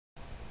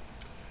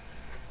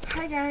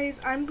Hi guys,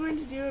 I'm going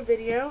to do a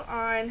video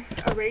on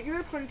a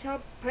regular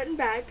ponytail putting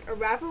back, a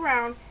wrap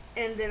around,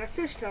 and then a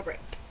fishtail braid.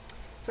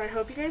 So I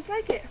hope you guys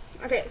like it.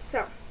 Okay,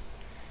 so,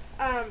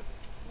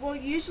 well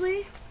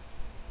usually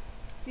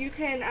you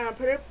can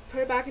put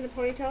it back in the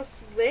ponytail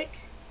slick,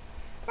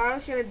 but I'm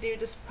just going to do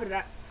just put it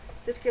up,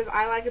 just because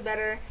I like it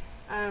better.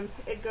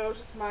 It goes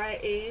with my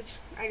age,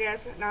 I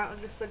guess, not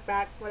like a slick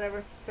back,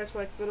 whatever. That's for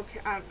like little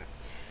kids, I don't know.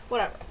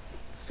 Whatever.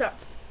 So,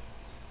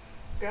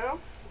 go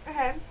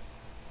ahead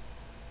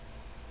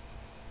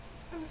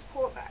and just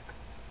pull it back.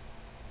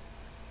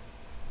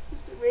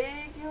 Just a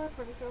regular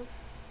ponytail.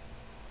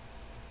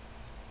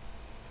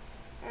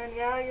 And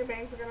yeah, your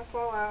bangs are going to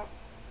fall out.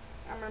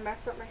 I'm going to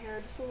mess up my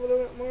hair just a little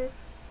bit more.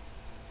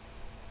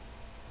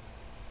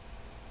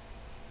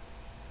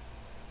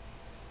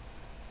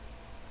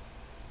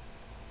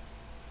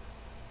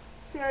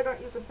 See, I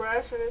don't use a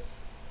brush, I just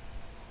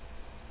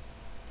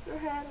go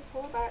ahead and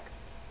pull it back.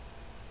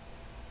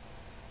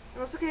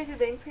 And it's okay if your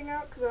bangs hang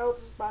out, because I'll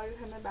just bobby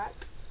pin them back.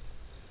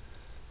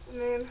 And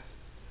then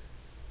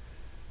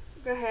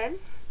go ahead,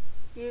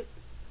 you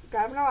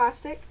grab an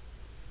elastic,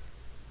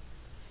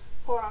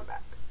 pull it on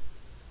back.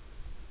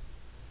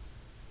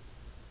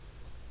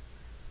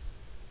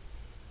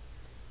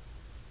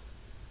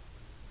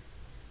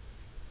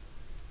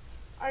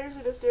 I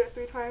usually just do it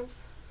 3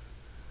 times.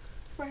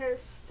 So my hair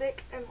is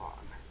thick and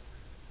long.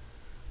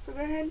 So go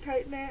ahead and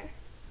tighten it.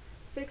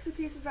 Fix the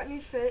pieces that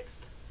need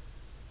fixed.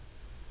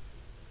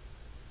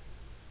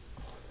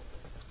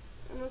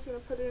 I'm just going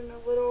to put it in a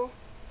little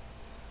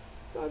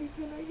bobby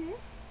pin right here.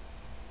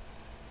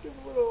 Give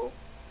a little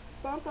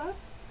bump up.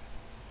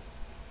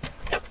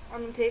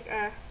 I'm going to take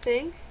a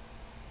thing.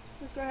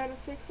 Just go ahead and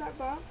fix that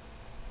bump.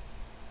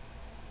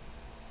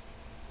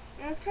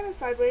 And it's kind of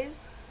sideways.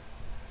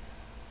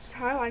 Just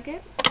how I like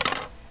it.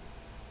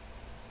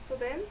 So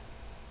then,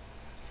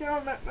 see how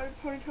my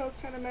ponytail is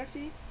kind of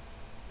messy?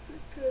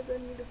 Because I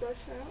need to brush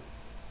it out.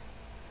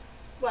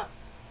 Well,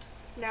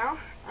 now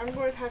I'm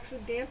going to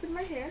actually dampen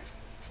my hair.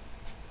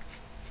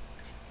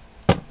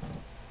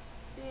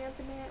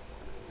 Dampen it.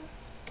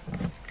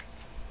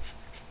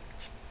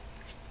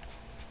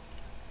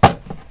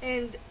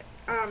 And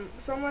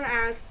someone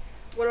asked,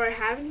 what do I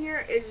have in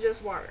here? It's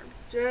just water.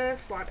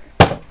 Just water.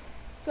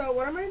 So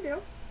what I'm going to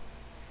do,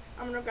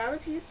 I'm going to grab a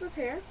piece of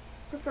hair,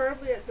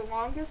 preferably the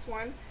longest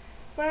one,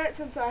 but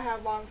since I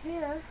have long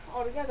hair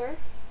altogether,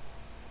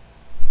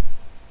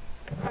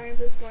 I'm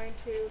just going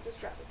to just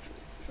grab a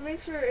piece. So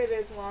make sure it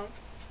is long.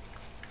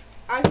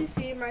 As you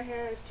see, my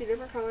hair has 2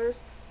 different colors,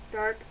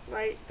 dark,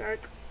 light, dark,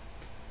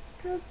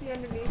 because the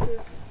underneath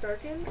is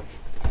darkened.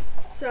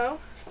 So,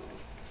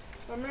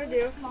 what I'm going to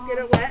do, get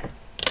it wet,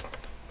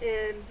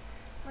 and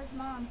where's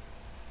Mom?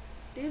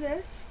 Do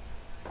this.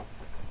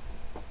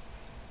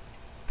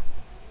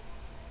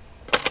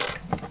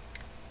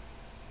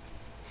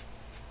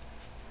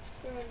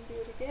 Go ahead and do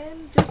it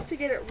again, just to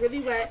get it really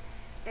wet,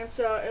 and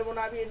so it will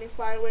not be any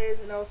flyaways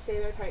and it'll stay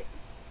there tight.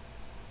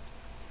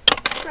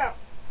 So,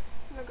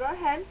 I'm going to go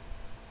ahead,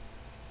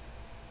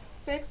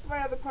 fix my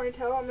other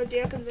ponytail. I'm going to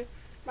dampen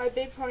my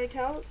big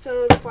ponytail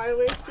so the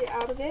flyaways stay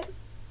out of it.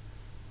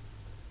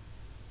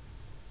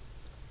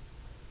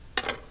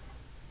 I'm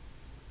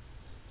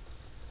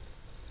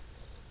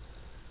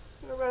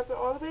going to wrap it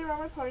all the way around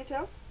my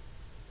ponytail.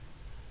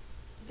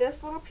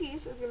 This little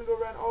piece is going to go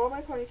around all of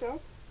my ponytail.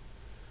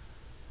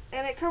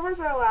 And it covers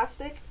the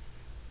elastic,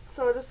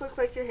 so it just looks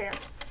like your hair.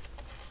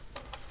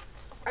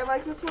 I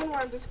like this one where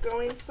I'm just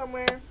going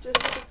somewhere, just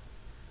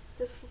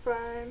for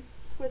fun,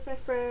 with my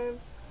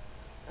friends.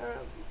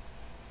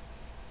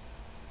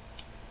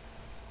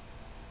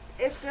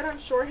 It's good on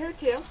short hair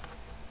too,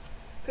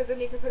 because then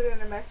you can put it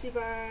in a messy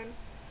bun,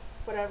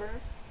 whatever.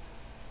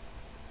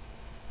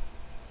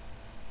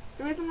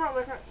 The reason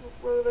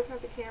we're looking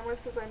at the camera is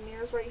because my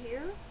mirror's right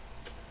here,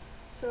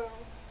 so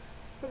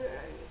put it.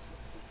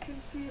 You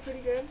can see it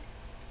pretty good.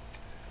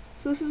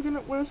 So this is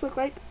what it's look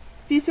like.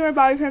 If you see my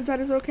bobby pins, that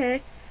is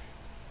okay.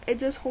 It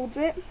just holds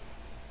it.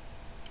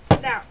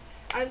 Now,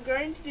 I'm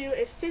going to do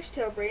a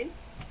fishtail braid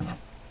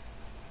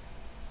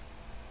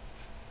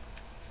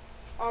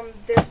on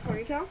this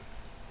ponytail.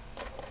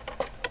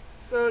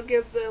 So it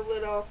gives a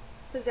little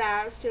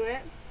pizzazz to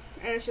it,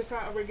 and it's just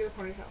not a regular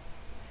ponytail.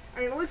 I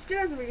mean, it looks good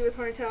as a regular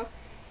ponytail,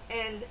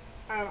 and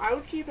I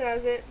would keep it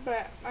as it,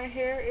 but my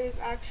hair is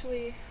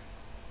actually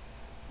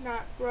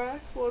not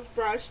brushed. Well, it's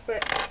brushed,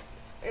 but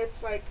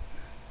it's like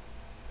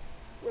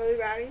really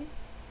ratty.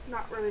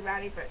 Not really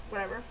ratty, but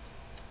whatever.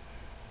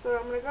 So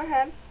I'm going to go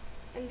ahead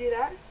and do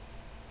that.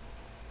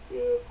 Do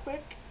a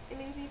quick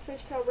and easy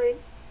fishtail braid.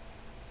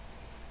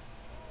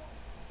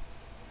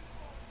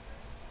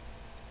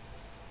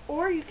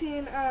 Or you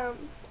can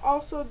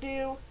also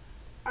do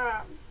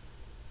a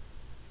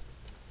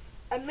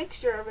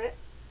mixture of it,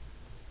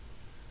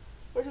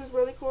 which is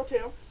really cool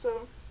too.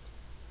 So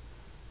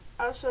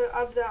I'll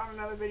do that on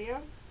another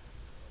video.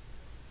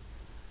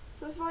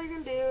 So this is all you're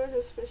going to do is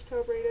just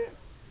fishtail braid it.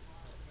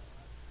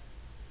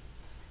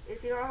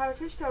 If you don't know how to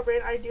fishtail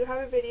braid, I do have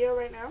a video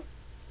right now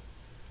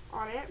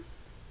on it.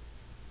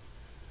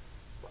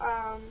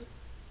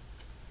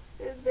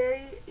 It's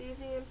very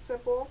easy and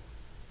simple.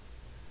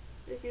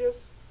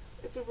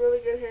 It's a really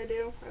good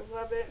hairdo. I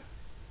love it.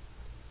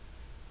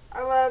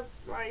 I love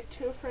my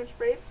 2 French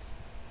braids.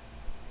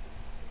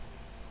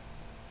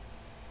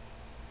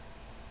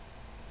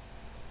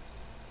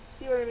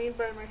 See what I mean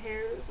by my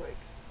hair is like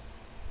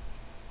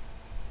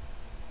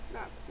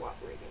not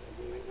cooperating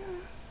with me right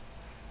now.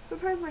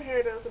 Sometimes my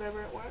hair does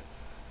whatever it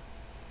wants.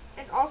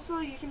 And also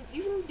you can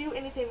do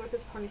anything with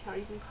this ponytail.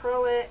 You can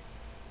curl it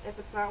if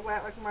it's not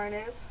wet like mine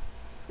is.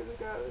 So just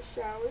got out of the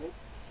shower.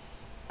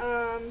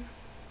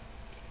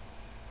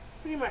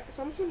 Pretty much.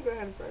 So I'm just gonna go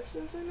ahead and brush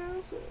this right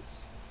now. So it's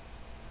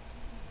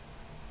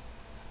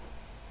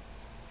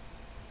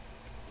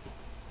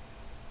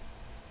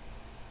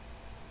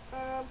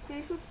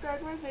please subscribe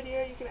to my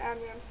video. You can add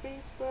me on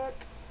Facebook.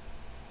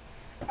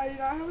 I do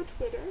not have a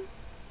Twitter.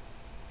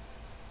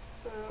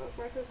 So if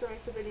my sister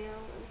makes a video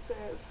and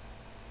says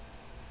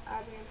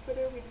add me on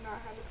Twitter, we do not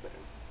have a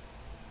Twitter.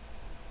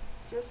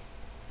 Just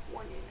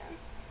warn you now.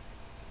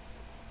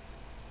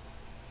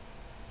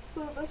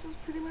 So this is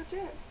pretty much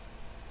it.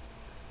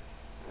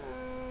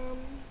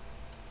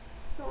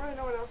 Don't really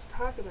know what else to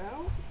talk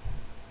about.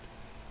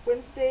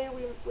 Wednesday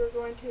we're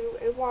going to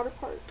a water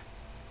park,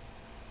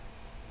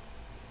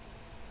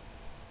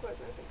 which I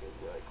think is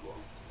really cool.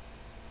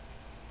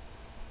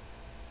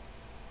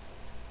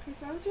 Okay,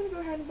 so I'm just going to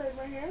go ahead and braid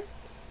my hair.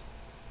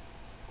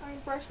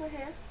 Brush my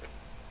hair.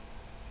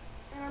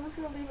 And I'm just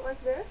going to leave it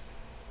like this.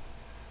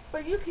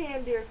 But you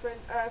can do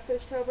a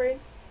fishtail braid.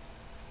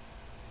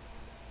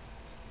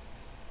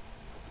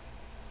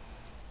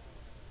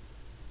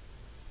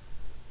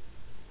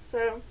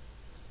 So,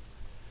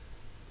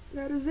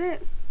 that is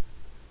it.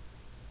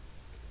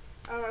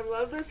 I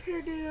love this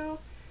hairdo.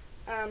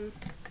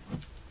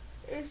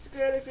 It's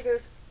good if you're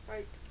just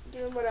like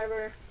doing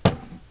whatever.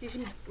 You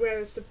can wear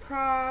this to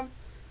prom.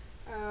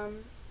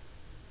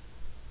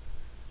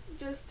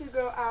 Just to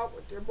go out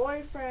with your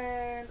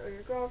boyfriend or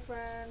your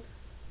girlfriend.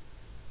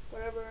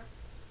 Whatever.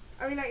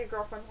 I mean, not your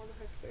girlfriend. What the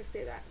heck did I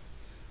say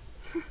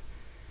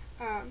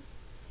that?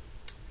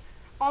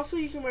 Also,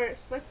 you can wear it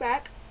slick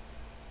back.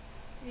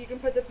 You can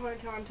put the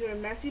ponytail into a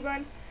messy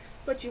bun,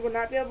 but you will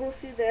not be able to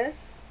see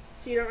this,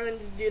 so you don't really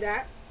need to do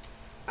that.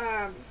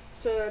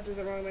 So that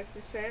doesn't really make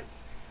any sense.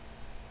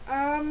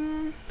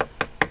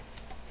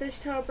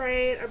 Fishtail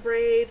braid, a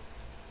braid,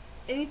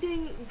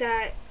 anything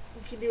that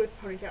you can do with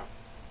the ponytail.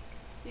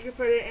 You can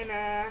put it in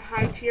a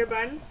high tier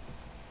bun.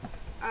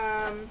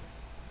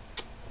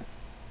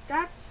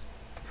 That's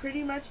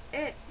pretty much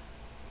it.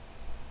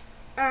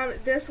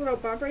 This little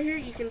bump right here,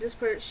 you can just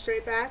put it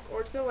straight back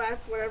or to the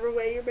left, whatever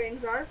way your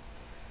bangs are.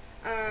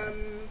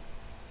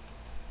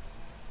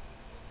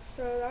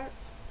 So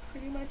that's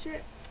pretty much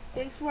it.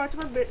 Thanks for watching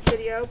my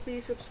video.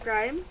 Please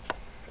subscribe.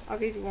 I'll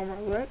give you one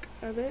more look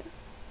of it.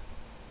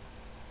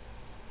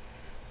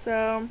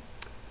 So,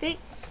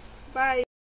 thanks. Bye.